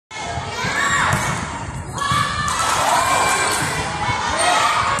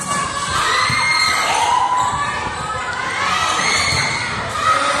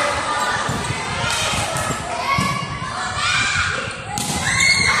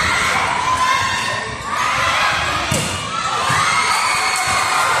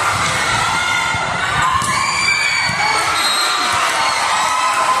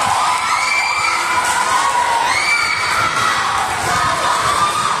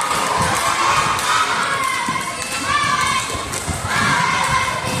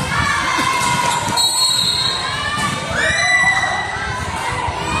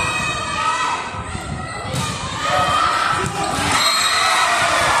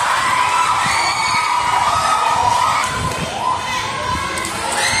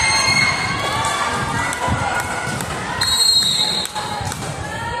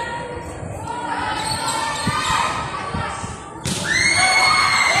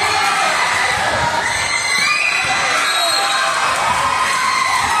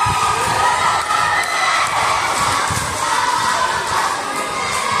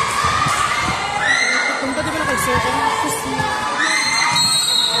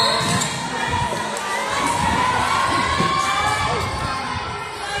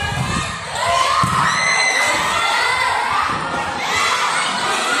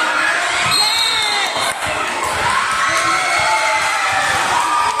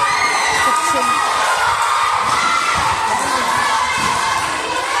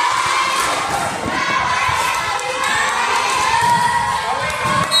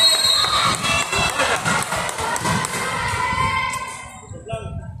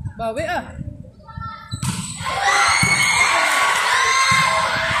Bawi ah.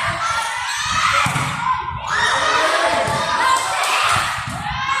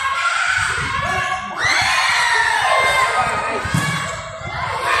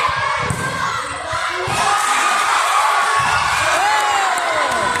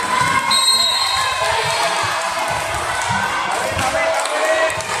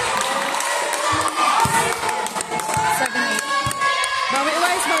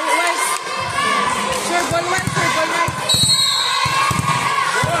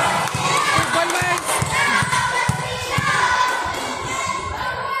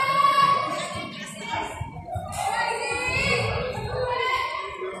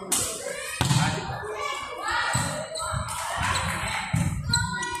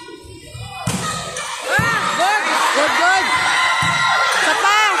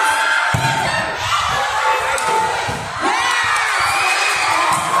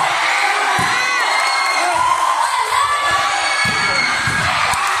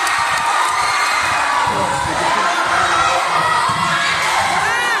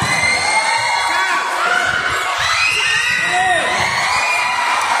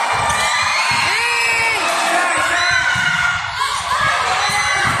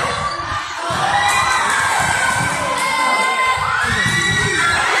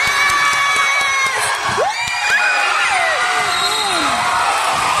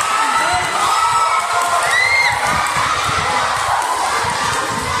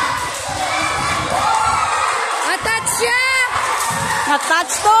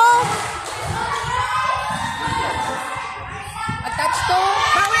 Attach to. Attach to.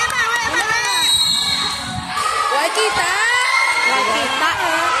 Bawi, bawi, bawi. Why kita? Why kita?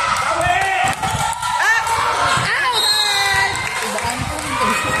 Bawi. Out. Out. Ibaan ko.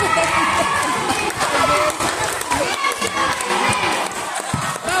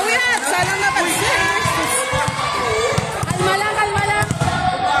 Bawi at. Salang napansin. Kalma lang, kalma lang.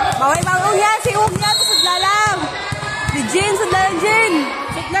 Bawi, bawi. Ugya, si Ugya. Sudla lang. Jin, sudla lang, Jin.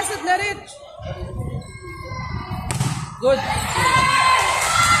 Sudla, Rich. Good.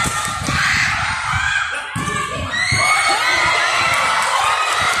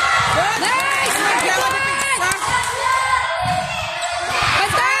 Nice! Maglawan na pizza.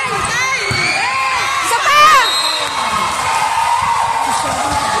 Pantay! Pantay! Isa pa!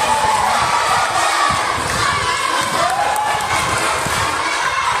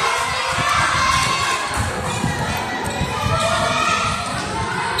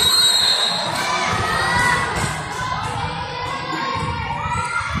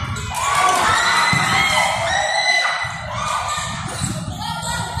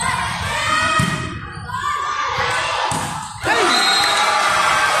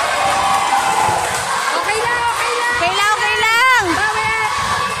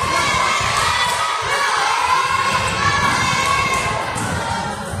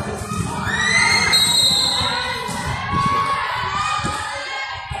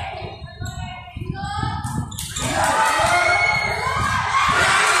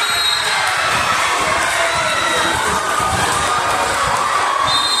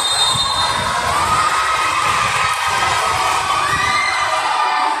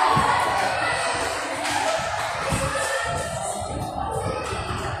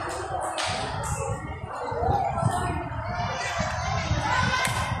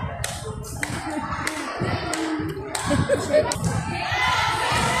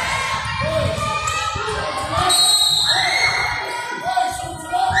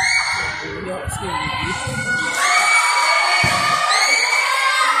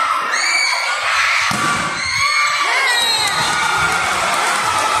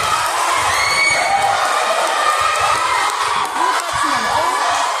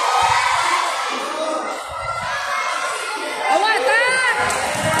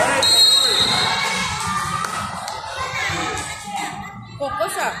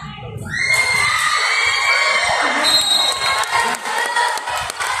 Focus ah.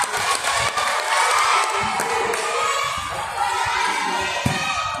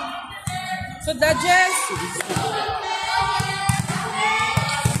 Sudla, Jess.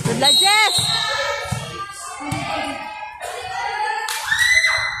 Sudla, Jess.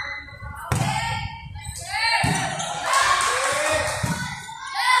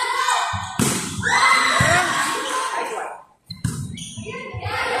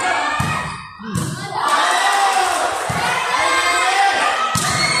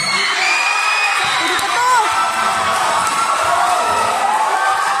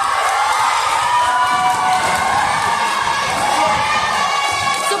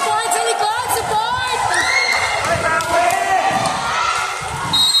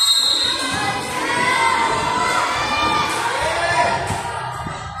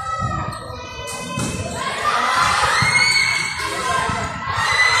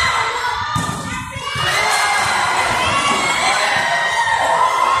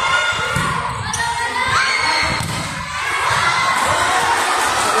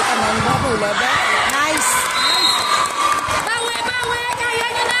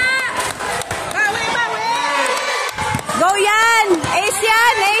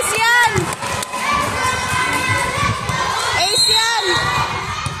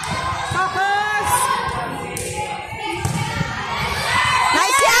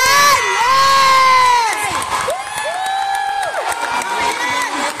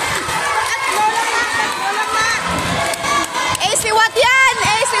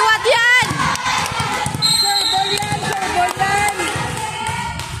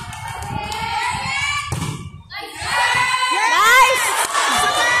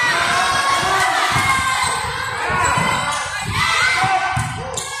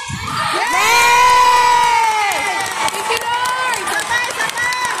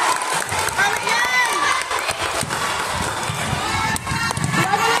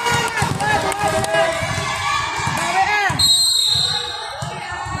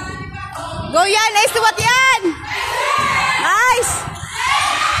 ace, tuwat yan! Nice!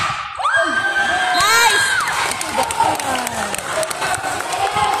 Nice!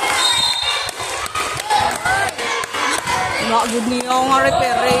 Good niya nga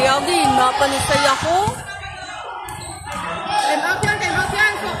repair. Gina pa ni saya ko. Time out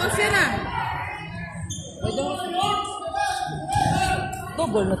yan. Focus yan ah.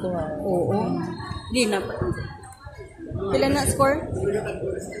 Double na to ha. Oo. Gina pa. Pila na score?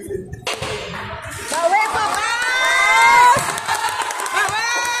 Bawi, focus! Bawi!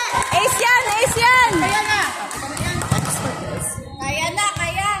 Ace yan! Ace yan! Kaya na. Kaya na,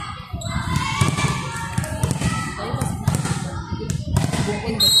 kaya.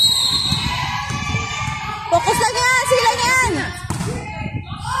 Focus lang yan! Sige lang yan!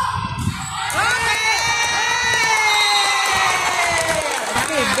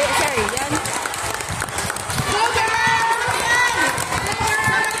 Hindi, sorry. Yan.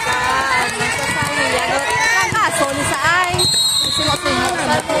 Masasabi yan. Kaso, ni sa ay. Sinot-sinot.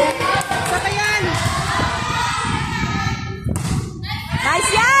 Saka yan.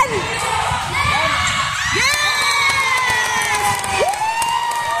 Nice yan!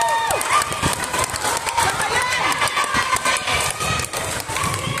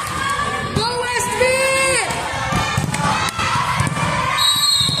 Go West B!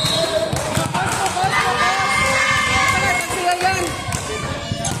 Sila yan.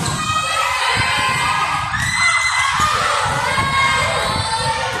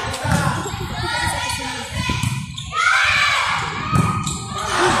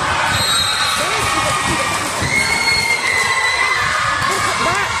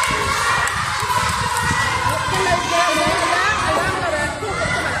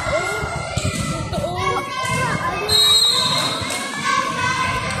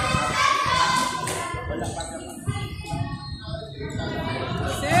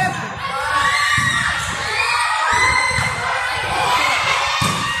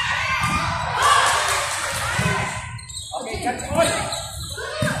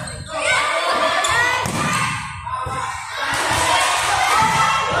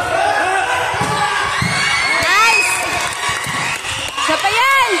 Nice! Siya pa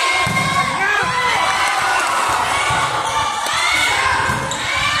yan!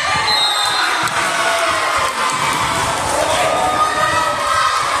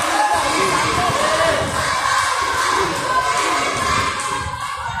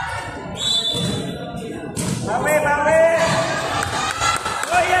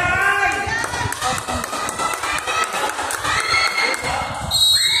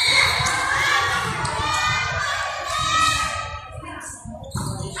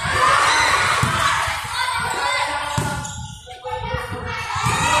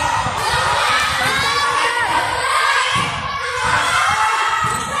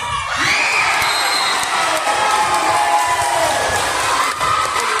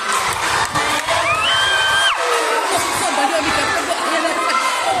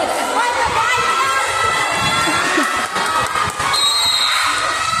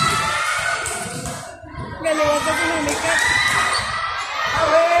 Galiwag kasi mamikat.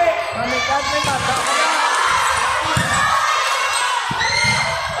 Mamikat, may bata ka na.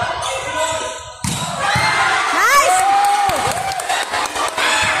 Nice!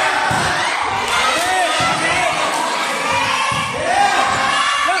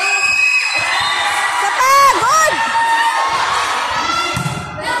 Siya pa! Good!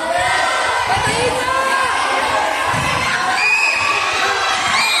 Patayin na!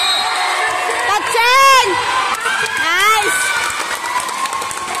 Touching! Nice!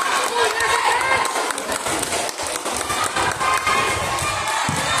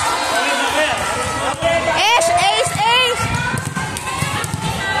 Ace! Ace! Ace!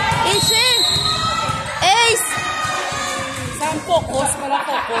 Ace! Ace! Saan focus? Wala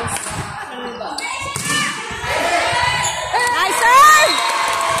focus. Nice serve!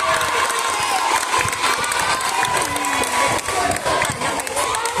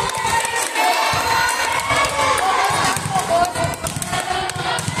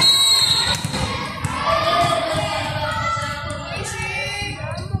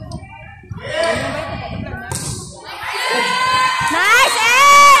 Nice!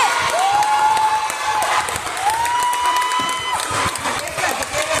 Eh!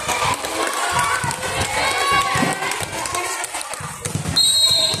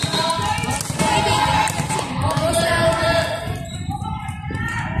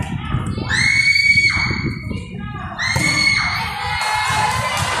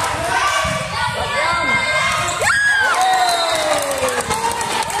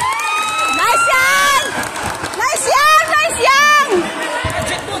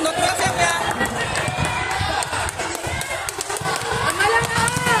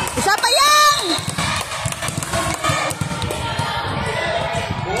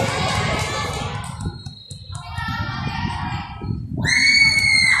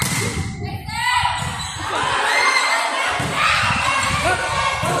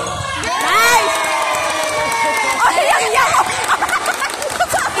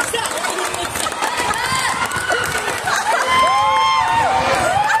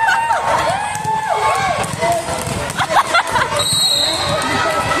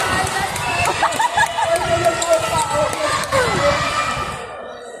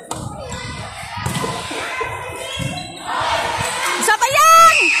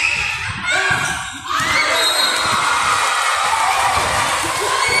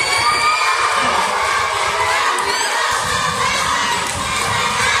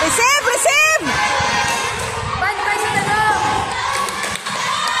 Receive! Receive! Bantay sa tanong.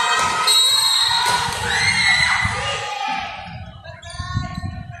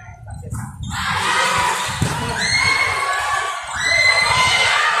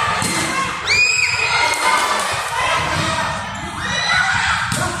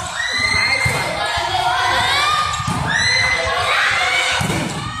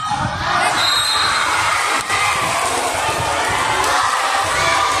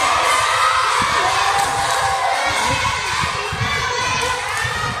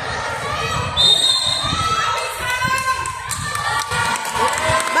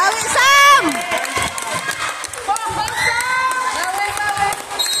 Bawi, Sam!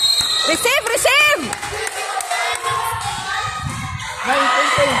 Receive! Receive!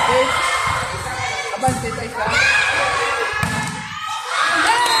 Abante tayo ka.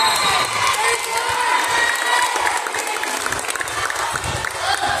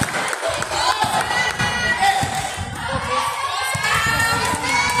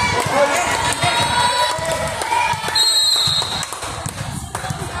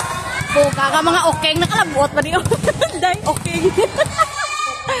 Buka ka mga okeng. Nakalabot pa niyo. Day, okeng.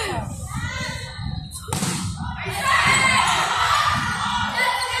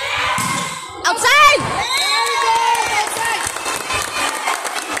 Outside!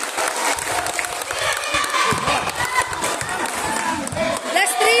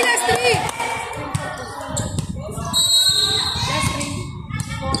 Last three, last three.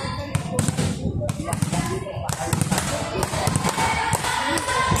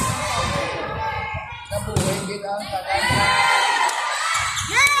 Nabuhay din ang tagal.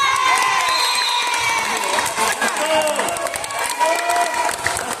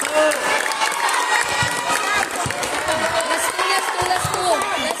 Last two, last two, last two.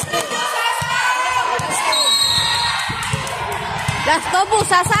 Last two. Last to po,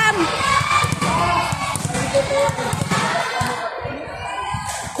 Sasam.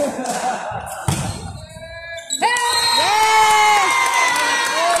 Yes!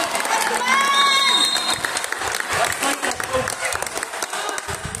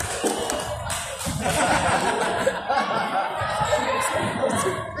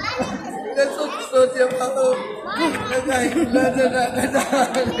 Nasut-sut yung ako.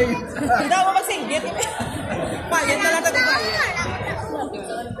 Hindi ako magsinggit. Payan na lang tayo.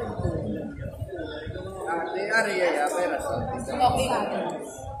 Ate, Arya, ya, pero sa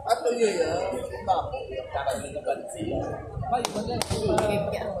ato yun, ya. Bako, yung kakasin na pansi. Ay, wala.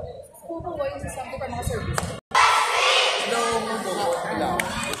 Puto ko yung sasampo pa mga service. Hello, mundo mo. Hello.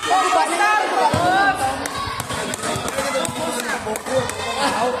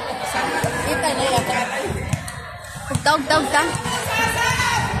 Kita na yan. Ugtang.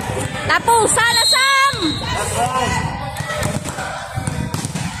 Tapos, Salasam!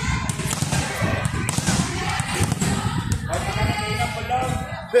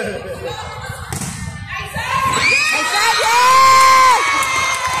 Ay, yes!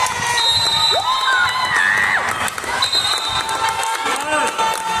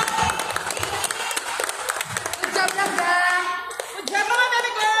 Good job lang ba? Good job mga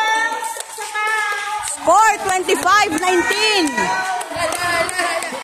baby girls! Saka! Score 25-19.